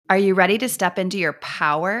Are you ready to step into your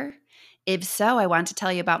power? If so, I want to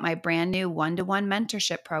tell you about my brand new one-to-one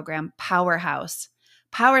mentorship program, Powerhouse.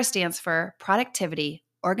 Power stands for productivity,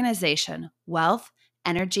 organization, wealth,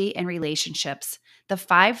 energy, and relationships. The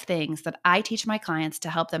 5 things that I teach my clients to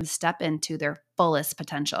help them step into their fullest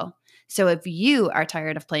potential. So if you are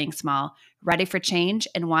tired of playing small, ready for change,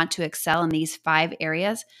 and want to excel in these 5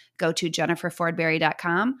 areas, go to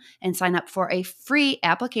jenniferfordberry.com and sign up for a free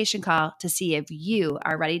application call to see if you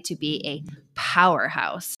are ready to be a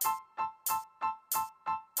powerhouse.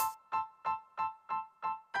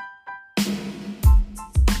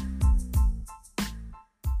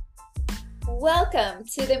 Welcome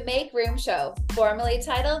to the Make Room Show, formerly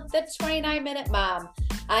titled The 29-Minute Mom.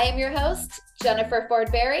 I am your host, Jennifer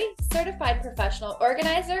Fordberry, certified professional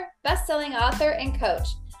organizer, best-selling author, and coach.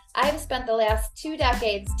 I have spent the last 2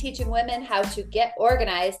 decades teaching women how to get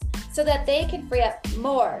organized so that they can free up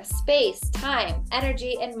more space, time,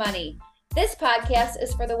 energy, and money. This podcast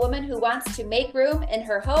is for the woman who wants to make room in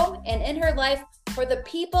her home and in her life for the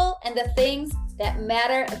people and the things that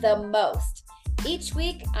matter the most. Each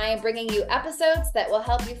week, I am bringing you episodes that will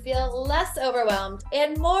help you feel less overwhelmed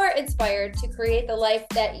and more inspired to create the life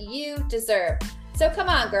that you deserve. So come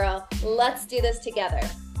on, girl, let's do this together.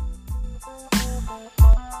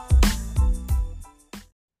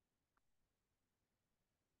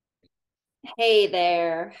 Hey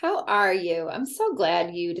there, how are you? I'm so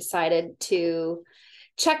glad you decided to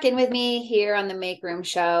check in with me here on the Make Room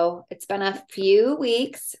Show. It's been a few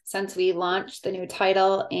weeks since we launched the new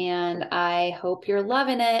title, and I hope you're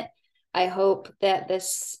loving it. I hope that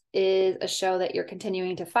this is a show that you're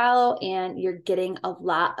continuing to follow and you're getting a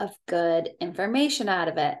lot of good information out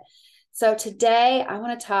of it. So today I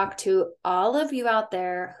want to talk to all of you out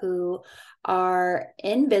there who are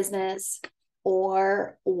in business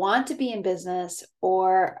or want to be in business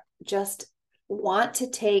or just want to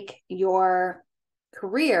take your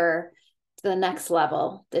career to the next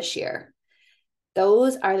level this year.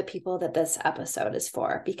 Those are the people that this episode is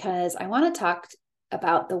for, because I want to talk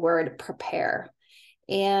about the word prepare.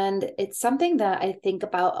 And it's something that I think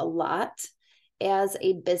about a lot as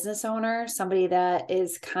a business owner, somebody that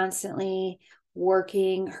is constantly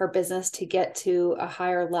working her business to get to a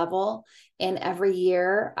higher level. And every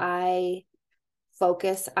year I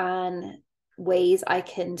focus on ways I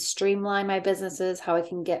can streamline my businesses, how I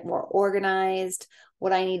can get more organized,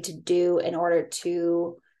 what I need to do in order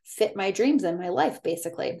to fit my dreams in my life,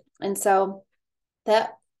 basically. And so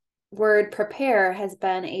that word prepare has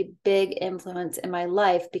been a big influence in my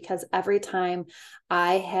life, because every time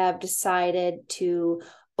I have decided to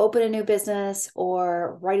open a new business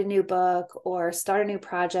or write a new book or start a new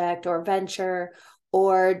project or venture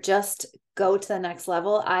or just go to the next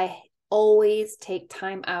level, I always take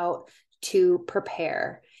time out to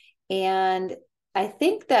prepare. And I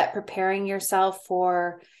think that preparing yourself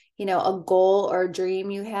for, a goal or a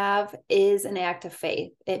dream you have is an act of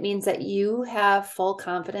faith. It means that you have full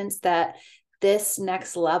confidence that this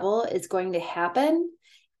next level is going to happen,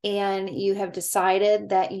 and you have decided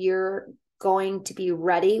that you're going to be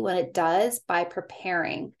ready when it does by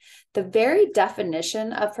preparing. The very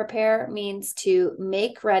definition of prepare means to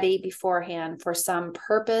make ready beforehand for some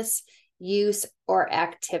purpose, use, or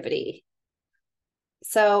activity.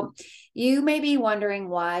 So you may be wondering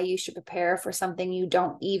why you should prepare for something you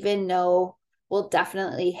don't even know will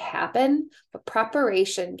definitely happen, but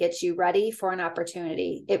preparation gets you ready for an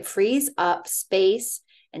opportunity. It frees up space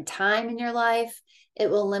and time in your life. It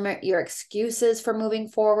will limit your excuses for moving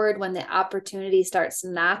forward when the opportunity starts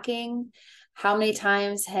knocking. How many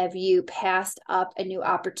times have you passed up a new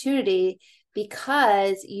opportunity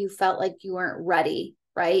because you felt like you weren't ready,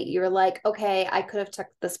 right? You're like, okay, I could have took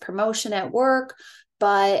this promotion at work,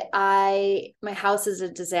 but my house is a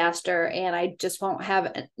disaster and I just won't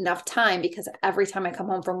have enough time, because every time I come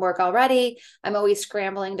home from work already, I'm always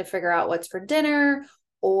scrambling to figure out what's for dinner,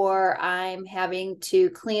 or I'm having to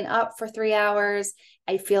clean up for 3 hours.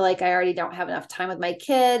 I feel like I already don't have enough time with my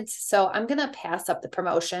kids. So I'm going to pass up the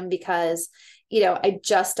promotion because, I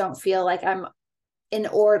just don't feel like I'm in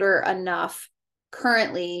order enough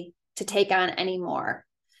currently to take on any more.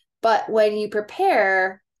 But when you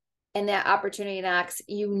prepare and that opportunity knocks,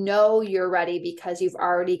 you're ready because you've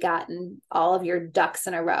already gotten all of your ducks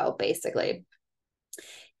in a row, basically.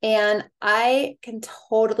 And I can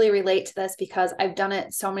totally relate to this because I've done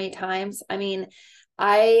it so many times. I mean,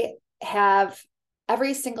 I have,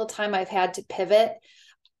 every single time I've had to pivot,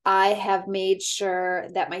 I have made sure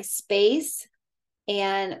that my space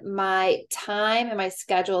and my time and my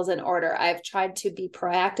schedule is in order. I've tried to be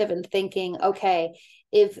proactive and thinking, okay,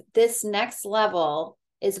 if this next level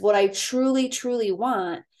is what I truly, truly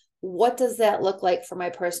want, what does that look like for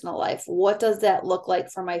my personal life? What does that look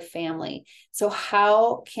like for my family? So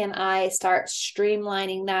how can I start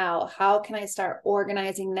streamlining now? How can I start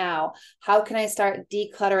organizing now? How can I start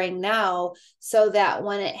decluttering now so that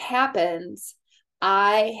when it happens,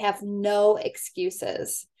 I have no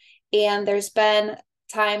excuses? And there's been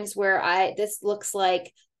times where this looks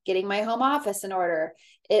like getting my home office in order.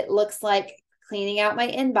 It looks like cleaning out my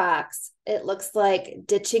inbox. It looks like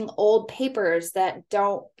ditching old papers that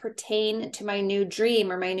don't pertain to my new dream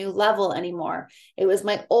or my new level anymore. It was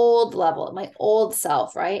my old level, my old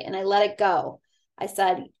self, right? And I let it go. I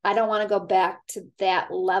said, I don't want to go back to that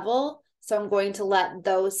level. So I'm going to let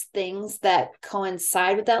those things that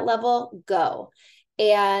coincide with that level go.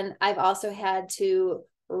 And I've also had to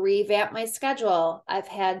revamp my schedule. I've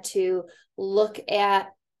had to look at,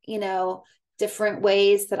 different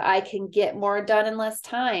ways that I can get more done in less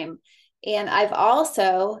time. And I've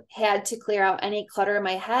also had to clear out any clutter in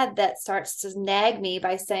my head that starts to nag me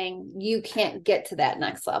by saying, you can't get to that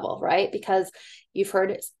next level, right? Because you've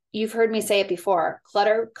heard me say it before.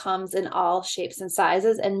 Clutter comes in all shapes and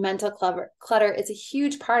sizes, and mental clutter is a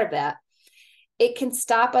huge part of that. It can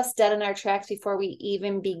stop us dead in our tracks before we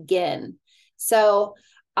even begin. So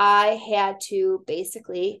I had to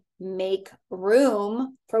basically make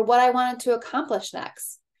room for what I wanted to accomplish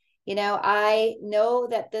next. I know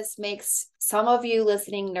that this makes some of you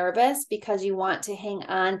listening nervous because you want to hang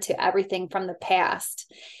on to everything from the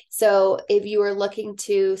past. So if you are looking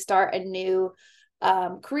to start a new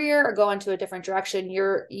career or go into a different direction,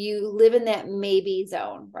 you live in that maybe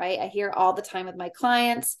zone, right? I hear all the time with my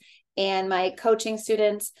clients and my coaching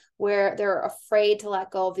students where they're afraid to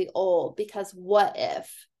let go of the old because what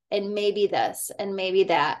if, and maybe this and maybe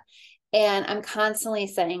that. And I'm constantly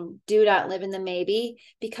saying, do not live in the maybe,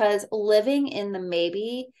 because living in the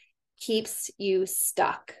maybe keeps you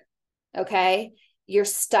stuck. Okay. You're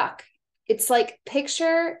stuck. It's like,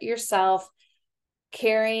 picture yourself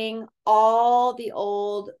carrying all the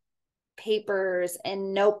old papers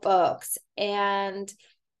and notebooks and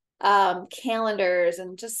calendars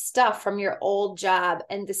and just stuff from your old job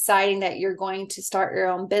and deciding that you're going to start your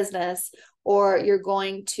own business or you're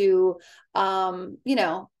going to,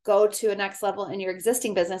 go to a next level in your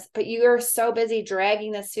existing business, but you're so busy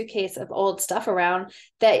dragging the suitcase of old stuff around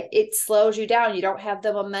that it slows you down. You don't have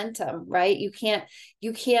the momentum, right? You can't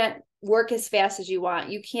work as fast as you want.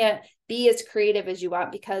 You can't be as creative as you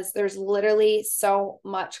want because there's literally so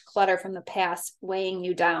much clutter from the past weighing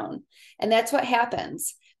you down. And that's what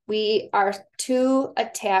happens. We are too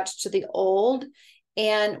attached to the old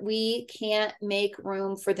and we can't make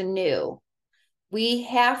room for the new. We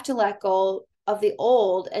have to let go of the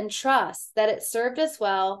old and trust that it served us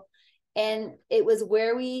well and it was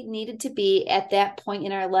where we needed to be at that point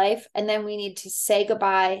in our life. And then we need to say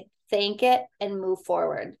goodbye, thank it, and move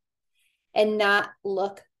forward and not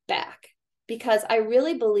look back. Because I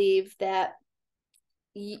really believe that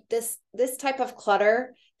this type of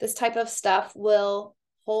clutter, this type of stuff will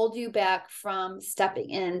hold you back from stepping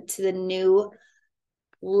into the new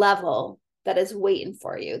level that is waiting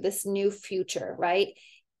for you, this new future, right?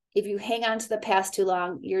 If you hang on to the past too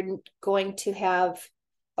long, you're going to have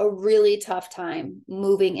a really tough time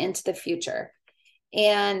moving into the future.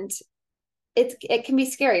 And it can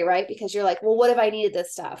be scary, right? Because you're like, well, what if I needed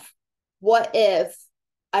this stuff? What if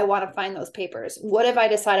I want to find those papers? What if I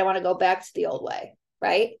decide I want to go back to the old way,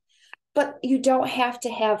 right? But you don't have to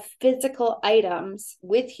have physical items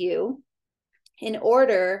with you in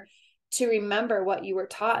order to remember what you were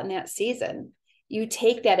taught in that season. You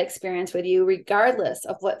take that experience with you, regardless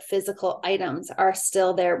of what physical items are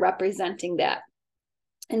still there representing that.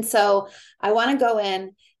 And so I want to go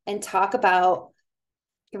in and talk about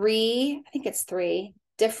three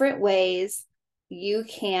different ways you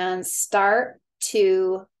can start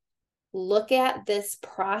to look at this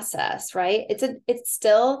process, right? It's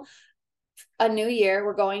still a new year.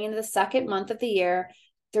 We're going into the second month of the year.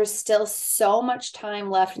 There's still so much time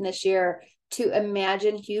left in this year to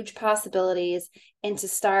imagine huge possibilities and to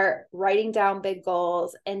start writing down big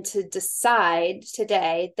goals and to decide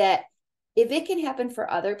today that if it can happen for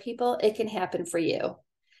other people, it can happen for you.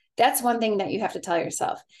 That's one thing that you have to tell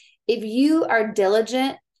yourself. If you are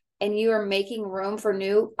diligent and you are making room for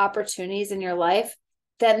new opportunities in your life,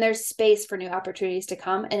 then there's space for new opportunities to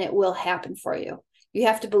come and it will happen for you. You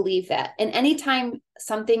have to believe that. And anytime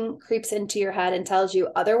something creeps into your head and tells you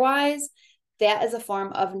otherwise, that is a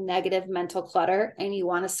form of negative mental clutter and you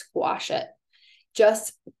want to squash it.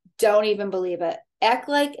 Just don't even believe it. Act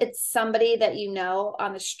like it's somebody that you know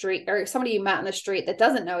on the street or somebody you met on the street that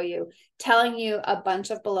doesn't know you, telling you a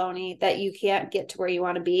bunch of baloney that you can't get to where you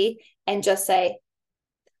want to be, and just say,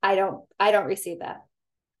 I don't receive that.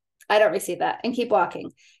 I don't receive that, and keep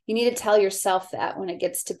walking. You need to tell yourself that when it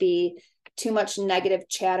gets to be too much negative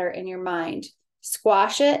chatter in your mind.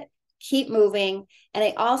 Squash it, keep moving. And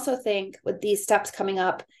I also think with these steps coming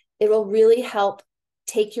up, it will really help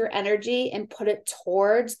take your energy and put it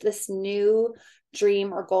towards this new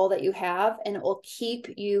dream or goal that you have. And it will keep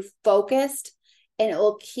you focused, and it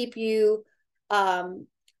will keep you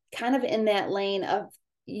kind of in that lane of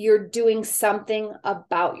you're doing something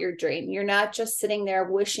about your dream. You're not just sitting there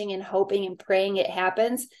wishing and hoping and praying it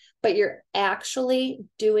happens, but you're actually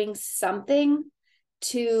doing something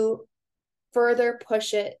to further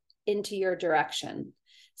push it into your direction.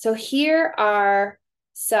 So here are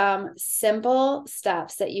some simple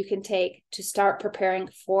steps that you can take to start preparing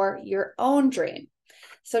for your own dream.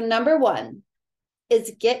 So number one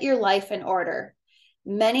is get your life in order.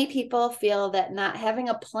 Many people feel that not having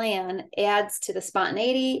a plan adds to the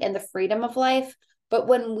spontaneity and the freedom of life. But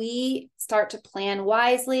when we start to plan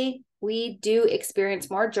wisely, we do experience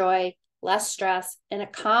more joy, less stress, and a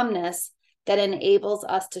calmness that enables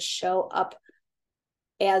us to show up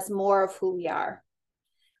as more of who we are.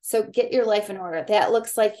 So get your life in order. That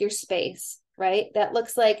looks like your space, right? That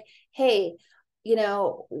looks like, hey,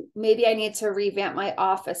 maybe I need to revamp my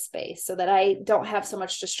office space so that I don't have so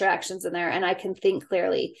much distractions in there and I can think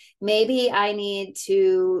clearly. Maybe I need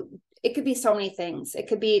to, it could be so many things. It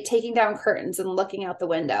could be taking down curtains and looking out the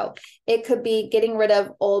window. It could be getting rid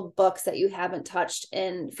of old books that you haven't touched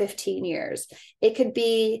in 15 years. It could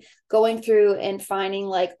be going through and finding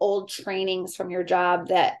like old trainings from your job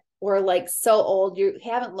that were like so old, you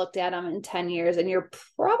haven't looked at them in 10 years, and you're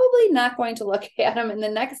probably not going to look at them in the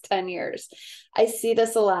next 10 years. I see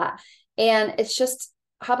this a lot. And it's just,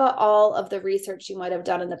 how about all of the research you might have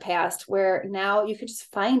done in the past where now you can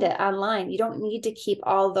just find it online? You don't need to keep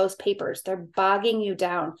all those papers. They're bogging you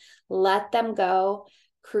down. Let them go,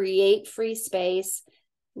 create free space,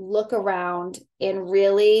 look around, and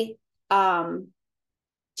really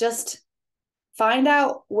just find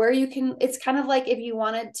out where you can. It's kind of like if you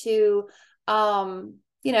wanted to,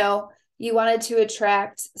 you wanted to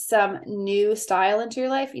attract some new style into your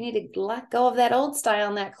life, you need to let go of that old style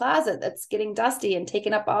in that closet that's getting dusty and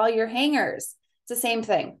taking up all your hangers. It's the same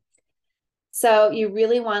thing. So you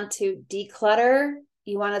really want to declutter.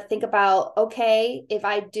 You want to think about, okay,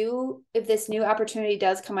 if this new opportunity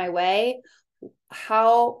does come my way,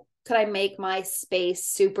 how could I make my space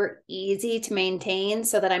super easy to maintain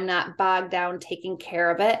so that I'm not bogged down taking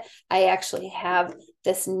care of it? I actually have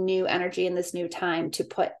this new energy and this new time to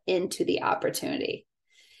put into the opportunity.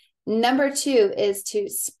 Number two is to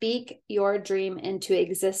speak your dream into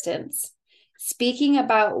existence. Speaking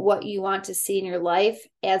about what you want to see in your life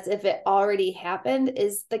as if it already happened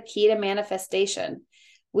is the key to manifestation.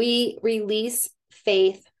 We release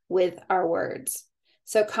faith with our words.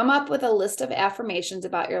 So come up with a list of affirmations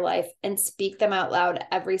about your life and speak them out loud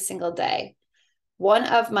every single day. One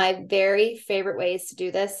of my very favorite ways to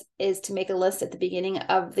do this is to make a list at the beginning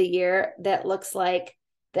of the year that looks like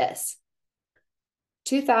this.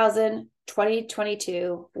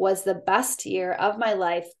 2022 was the best year of my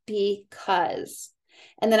life because,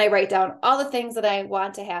 and then I write down all the things that I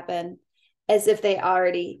want to happen as if they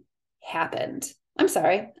already happened. I'm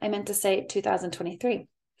sorry, I meant to say 2023.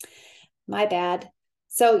 My bad.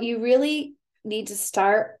 So you really need to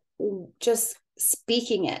start just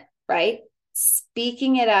speaking it, right?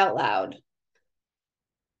 Speaking it out loud.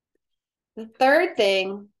 The third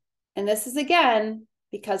thing, and this is again,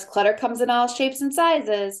 because clutter comes in all shapes and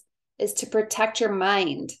sizes, is to protect your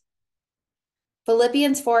mind.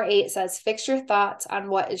 Philippians 4:8 says, fix your thoughts on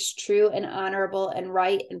what is true and honorable and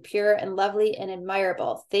right and pure and lovely and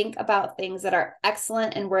admirable. Think about things that are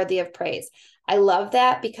excellent and worthy of praise. I love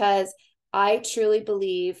that because I truly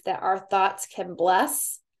believe that our thoughts can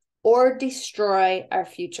bless or destroy our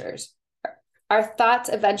futures. Our thoughts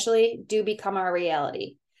eventually do become our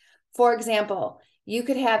reality. For example, you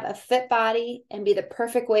could have a fit body and be the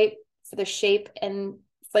perfect weight for the shape and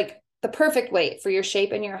like the perfect weight for your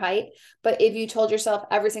shape and your height. But if you told yourself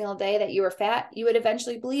every single day that you were fat, you would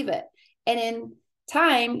eventually believe it. And in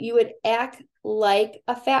time, you would act like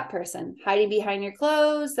a fat person, hiding behind your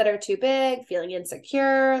clothes that are too big, feeling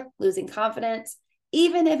insecure, losing confidence,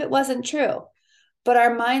 even if it wasn't true. But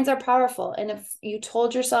our minds are powerful. And if you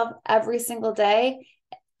told yourself every single day,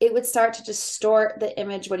 it would start to distort the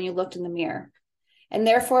image when you looked in the mirror. And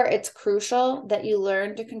therefore, it's crucial that you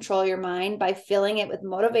learn to control your mind by filling it with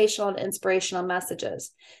motivational and inspirational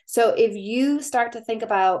messages. So if you start to think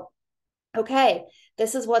about, okay,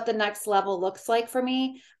 this is what the next level looks like for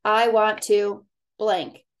me, I want to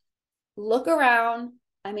blank. Look around.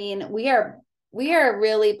 I mean, we are we are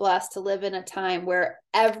really blessed to live in a time where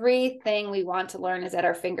everything we want to learn is at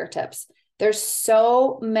our fingertips. There's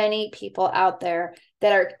so many people out there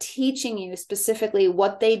that are teaching you specifically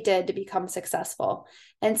what they did to become successful.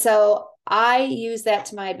 And so I use that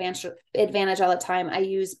to my advantage all the time. I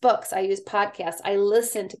use books, I use podcasts, I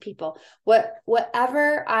listen to people.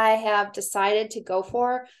 Whatever I have decided to go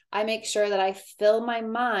for, I make sure that I fill my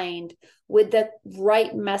mind with the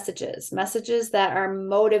right messages that are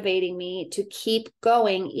motivating me to keep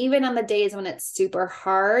going, even on the days when it's super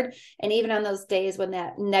hard. And even on those days when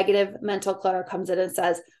that negative mental clutter comes in and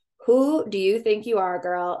says, who do you think you are,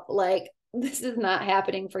 girl? Like, this is not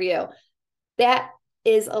happening for you. That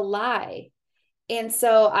is a lie. And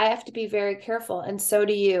so I have to be very careful. And so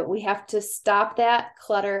do you. We have to stop that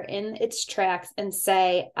clutter in its tracks and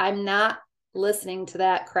say, I'm not listening to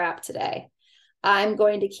that crap today. I'm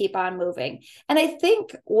going to keep on moving. And I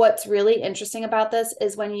think what's really interesting about this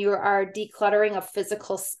is when you are decluttering a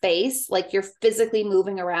physical space, like you're physically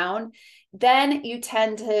moving around, then you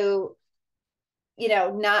tend to,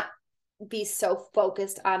 not be so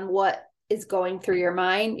focused on what is going through your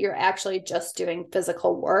mind. You're actually just doing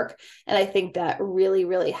physical work. And I think that really,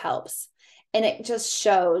 really helps. And it just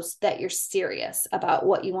shows that you're serious about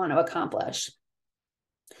what you want to accomplish.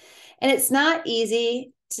 And it's not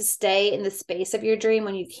easy to stay in the space of your dream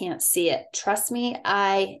when you can't see it. Trust me,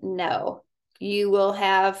 I know. You will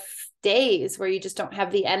have days where you just don't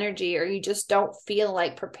have the energy or you just don't feel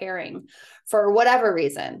like preparing for whatever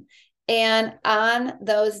reason. And on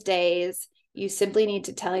those days, you simply need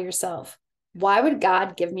to tell yourself, why would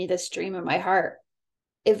God give me this dream in my heart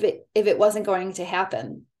if it wasn't going to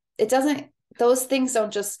happen? Those things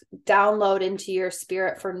don't just download into your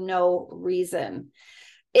spirit for no reason.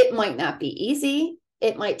 It might not be easy.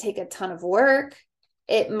 It might take a ton of work.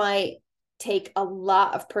 It might take a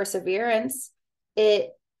lot of perseverance.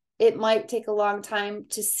 It might take a long time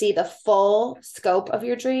to see the full scope of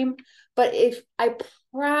your dream. But I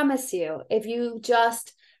promise you, if you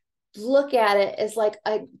just look at it as like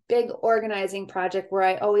a big organizing project where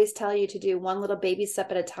I always tell you to do one little baby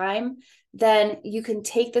step at a time, then you can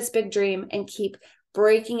take this big dream and keep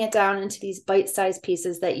breaking it down into these bite-sized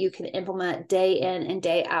pieces that you can implement day in and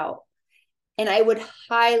day out. And I would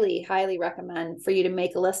highly, highly recommend for you to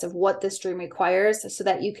make a list of what this dream requires so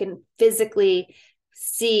that you can physically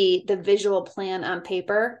see the visual plan on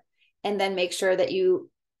paper, and then make sure that you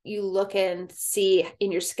look and see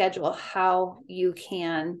in your schedule how you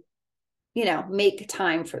can, make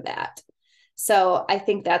time for that. So I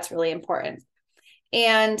think that's really important.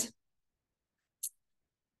 And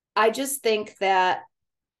I just think that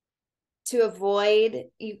to avoid,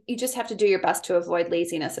 you just have to do your best to avoid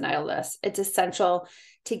laziness and idleness. It's essential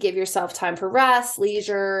to give yourself time for rest,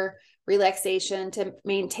 leisure, relaxation, to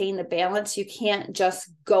maintain the balance. You can't just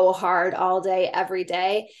go hard all day, every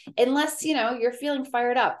day, unless, you're feeling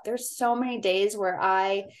fired up. There's so many days where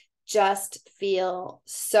I just feel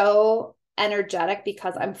so energetic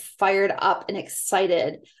because I'm fired up and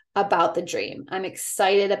excited about the dream. I'm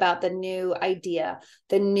excited about the new idea,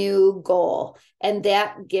 the new goal, and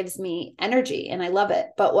that gives me energy and I love it.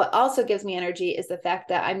 But what also gives me energy is the fact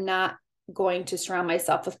that I'm not going to surround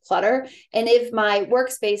myself with clutter. And if my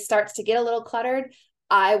workspace starts to get a little cluttered,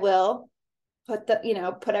 I will put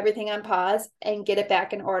everything on pause and get it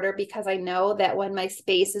back in order, because I know that when my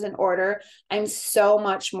space is in order, I'm so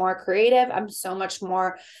much more creative. I'm so much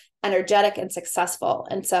more energetic and successful.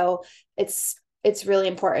 And so it's really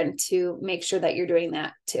important to make sure that you're doing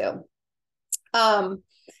that too. I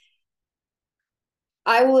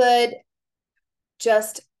would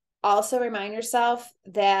just also remind yourself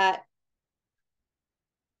that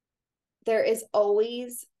there is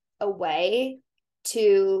always a way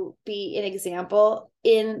to be an example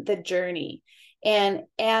in the journey. And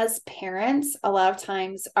as parents, a lot of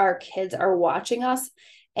times our kids are watching us.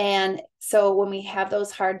 And so when we have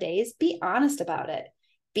those hard days, be honest about it.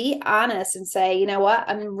 Be honest and say, you know what,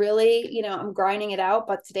 I'm really, I'm grinding it out,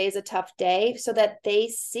 but today's a tough day, so that they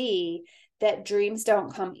see that dreams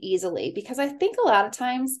don't come easily. Because I think a lot of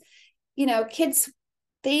times, kids,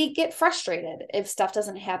 they get frustrated if stuff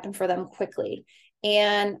doesn't happen for them quickly.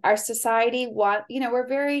 And our society we're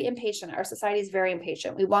very impatient. Our society is very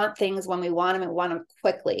impatient. We want things when we want them and want them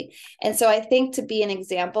quickly. And so I think to be an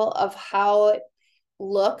example of how it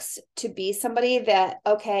looks to be somebody that,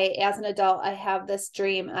 okay, as an adult, I have this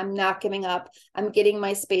dream. I'm not giving up. I'm getting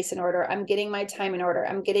my space in order. I'm getting my time in order.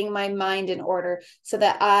 I'm getting my mind in order so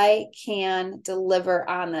that I can deliver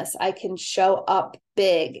on this. I can show up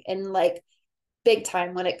big and like big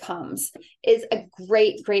time when it comes, is a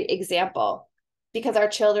great, great example, because our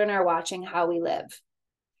children are watching how we live.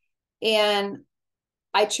 And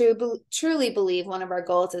I truly believe one of our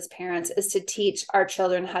goals as parents is to teach our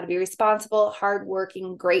children how to be responsible,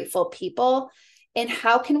 hardworking, grateful people. And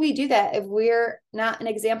how can we do that if we're not an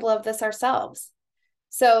example of this ourselves?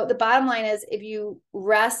 So the bottom line is, if you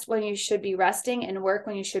rest when you should be resting and work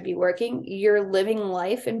when you should be working, you're living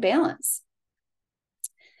life in balance.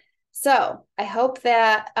 So I hope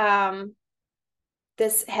that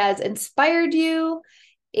this has inspired you.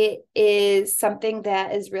 It is something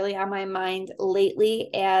that is really on my mind lately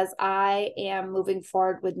as I am moving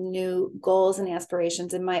forward with new goals and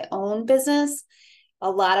aspirations in my own business. A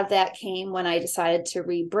lot of that came when I decided to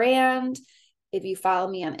rebrand. If you follow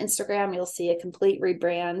me on Instagram, you'll see a complete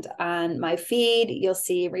rebrand on my feed. You'll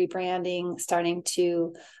see rebranding starting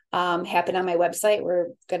to happen on my website. We're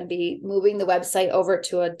going to be moving the website over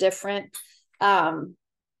to a different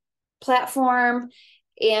platform.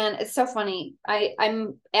 And it's so funny.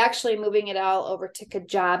 I'm actually moving it all over to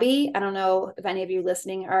Kajabi. I don't know if any of you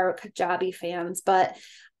listening are Kajabi fans, but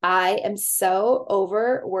I am so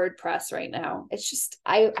over WordPress right now. It's just,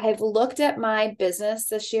 I've looked at my business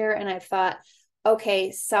this year and I've thought,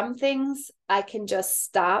 okay, some things I can just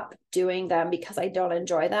stop doing them because I don't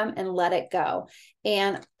enjoy them and let it go.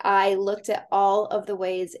 And I looked at all of the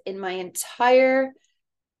ways in my entire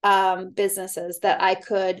businesses that I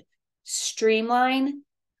could streamline,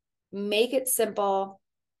 make it simple,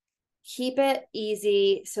 keep it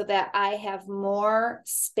easy so that I have more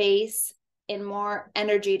space and more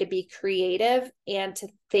energy to be creative and to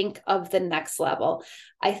think of the next level.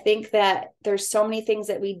 I think that there's so many things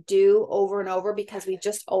that we do over and over because we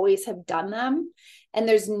just always have done them. And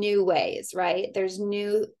there's new ways, right? There's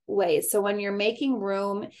new ways. So when you're making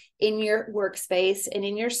room in your workspace and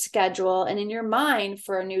in your schedule and in your mind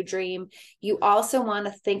for a new dream, you also want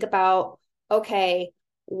to think about, okay,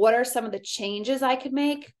 what are some of the changes I could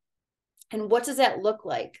make? And what does that look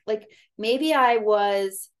like? Like maybe I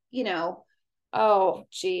was, oh,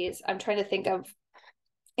 geez, I'm trying to think of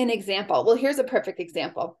an example. Well, here's a perfect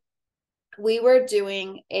example. We were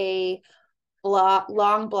doing a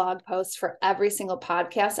long blog post for every single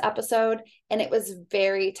podcast episode, and it was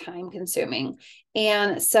very time consuming.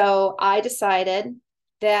 And so I decided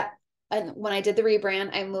that when I did the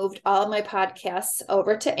rebrand, I moved all of my podcasts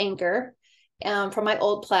over to Anchor from my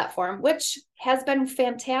old platform, which has been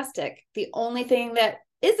fantastic. The only thing that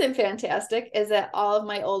isn't fantastic is that all of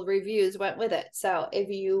my old reviews went with it. So if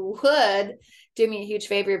you would do me a huge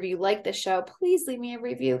favor, if you like the show, please leave me a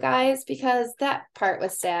review, guys, because that part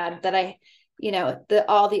was sad that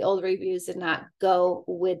all the old reviews did not go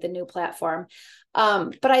with the new platform.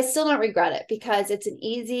 But I still don't regret it because it's an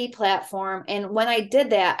easy platform. And when I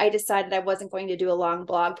did that, I decided I wasn't going to do a long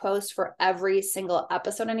blog post for every single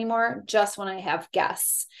episode anymore, just when I have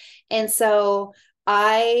guests. And so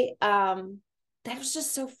that was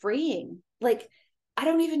just so freeing. Like, I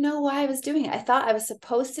don't even know why I was doing it. I thought I was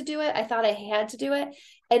supposed to do it. I thought I had to do it.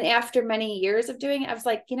 And after many years of doing it, I was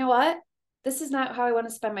like, you know what? This is not how I want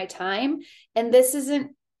to spend my time. And this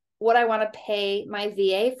isn't what I want to pay my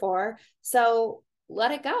VA for. So let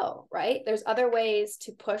it go, right? There's other ways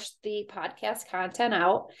to push the podcast content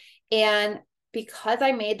out. And because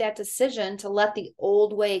I made that decision to let the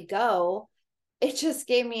old way go, it just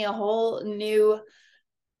gave me a whole new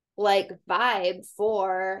vibe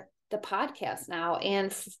for the podcast now.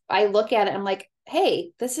 And I look at it, I'm like,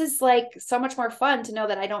 hey, this is so much more fun to know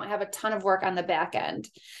that I don't have a ton of work on the back end.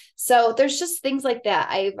 So there's just things like that.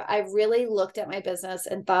 I've really looked at my business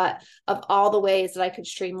and thought of all the ways that I could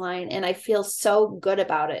streamline, and I feel so good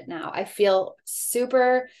about it now. I feel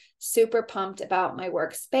super, super pumped about my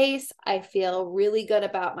workspace. I feel really good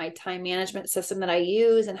about my time management system that I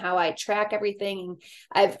use and how I track everything.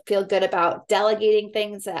 I feel good about delegating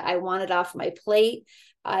things that I wanted off my plate.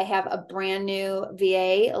 I have a brand new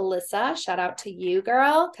VA, Alyssa. Shout out to you,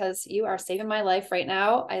 girl, because you are saving my life right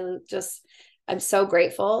now. I'm so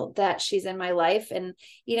grateful that she's in my life. And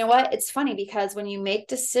you know what? It's funny because when you make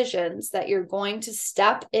decisions that you're going to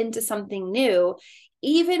step into something new,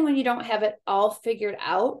 even when you don't have it all figured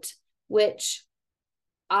out, which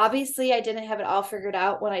obviously I didn't have it all figured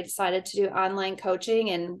out when I decided to do online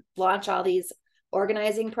coaching and launch all these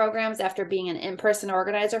organizing programs after being an in-person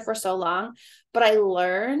organizer for so long, but I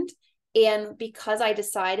learned. And because I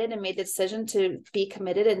decided and made the decision to be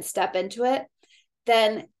committed and step into it,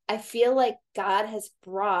 then I feel like God has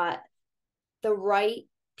brought the right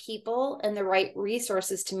people and the right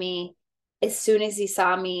resources to me as soon as he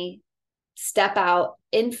saw me step out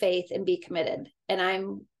in faith and be committed.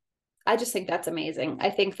 And I just think that's amazing. I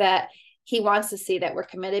think that he wants to see that we're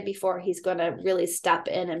committed before he's going to really step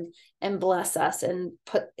in and bless us and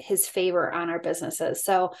put his favor on our businesses.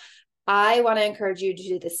 So I want to encourage you to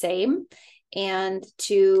do the same. and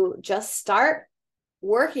to just start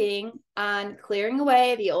working on clearing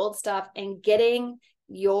away the old stuff and getting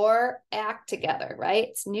your act together, right?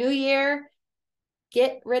 It's new year.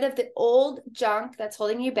 Get rid of the old junk that's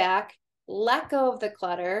holding you back, let go of the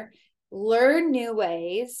clutter, learn new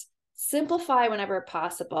ways, simplify whenever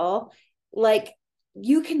possible. Like,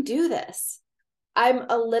 you can do this. I'm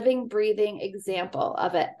a living, breathing example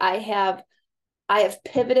of it. I have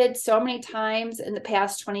pivoted so many times in the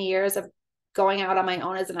past 20 years of going out on my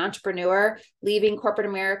own as an entrepreneur, leaving corporate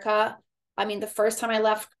America. I mean, the first time I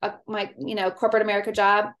left my, corporate America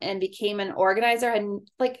job and became an organizer, and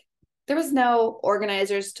like, there was no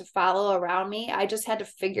organizers to follow around me. I just had to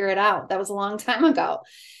figure it out. That was a long time ago.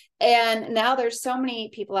 And now there's so many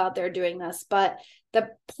people out there doing this. But the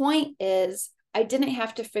point is, I didn't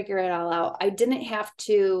have to figure it all out. I didn't have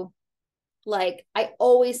to, like, I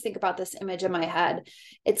always think about this image in my head.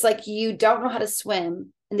 It's like you don't know how to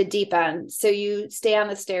swim in the deep end. So you stay on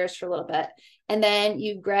the stairs for a little bit, and then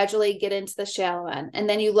you gradually get into the shallow end. And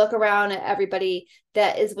then you look around at everybody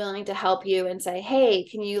that is willing to help you and say, hey,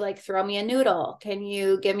 can you like throw me a noodle? Can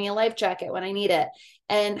you give me a life jacket when I need it?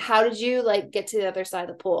 And how did you like get to the other side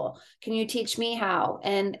of the pool? Can you teach me how?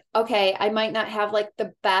 And okay, I might not have like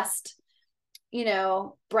the best,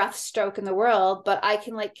 breaststroke in the world, but I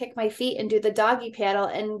can like kick my feet and do the doggy paddle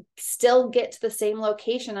and still get to the same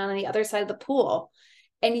location on the other side of the pool.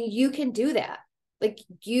 And you can do that. Like,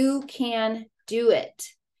 you can do it.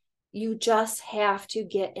 You just have to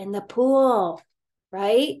get in the pool,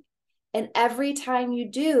 right? And every time you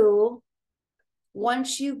do,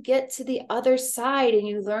 once you get to the other side and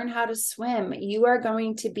you learn how to swim, you are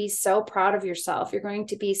going to be so proud of yourself. You're going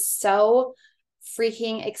to be so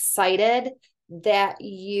freaking excited that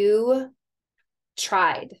you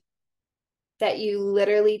tried, that you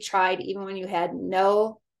literally tried, even when you had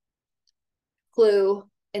no clue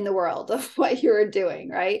in the world of what you were doing,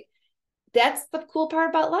 right? That's the cool part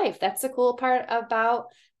about life. That's the cool part about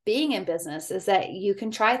being in business, is that you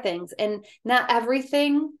can try things, and not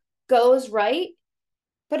everything goes right,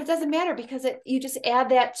 but it doesn't matter, because you just add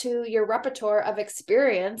that to your repertoire of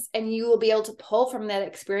experience, and you will be able to pull from that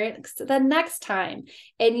experience the next time,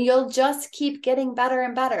 and you'll just keep getting better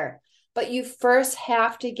and better. But you first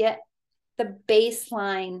have to get the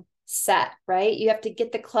baseline set, right? You have to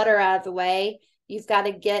get the clutter out of the way. You've got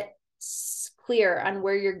to get clear on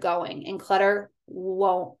where you're going, and clutter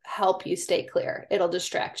won't help you stay clear. It'll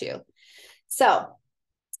distract you. So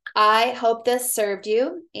I hope this served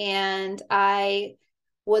you, and I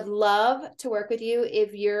would love to work with you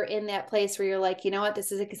if you're in that place where you're like, you know what,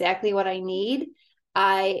 this is exactly what I need.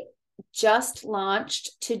 I just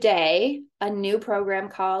launched today a new program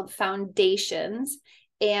called Foundations,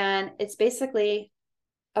 and it's basically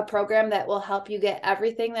a program that will help you get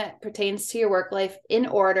everything that pertains to your work life in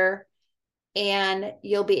order, and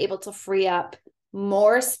you'll be able to free up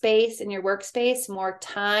more space in your workspace, more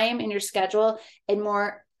time in your schedule, and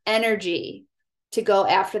more energy to go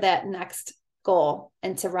after that next goal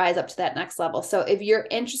and to rise up to that next level. So if you're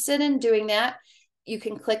interested in doing that, you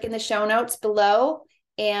can click in the show notes below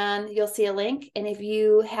and you'll see a link. And if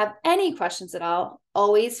you have any questions at all,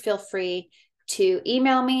 always feel free to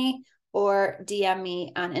email me or DM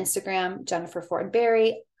me on Instagram, Jennifer Ford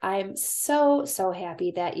Berry. I'm so, so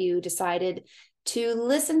happy that you decided to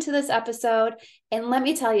listen to this episode. And let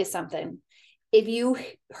me tell you something. If you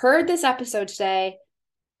heard this episode today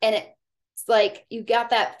and it's like you got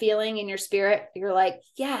that feeling in your spirit, you're like,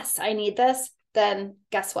 yes, I need this, then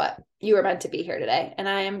guess what? You were meant to be here today. And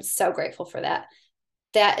I am so grateful for that.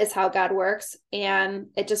 That is how God works. And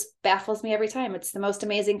it just baffles me every time. It's the most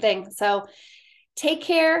amazing thing. So take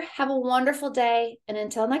care. Have a wonderful day. And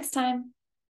until next time.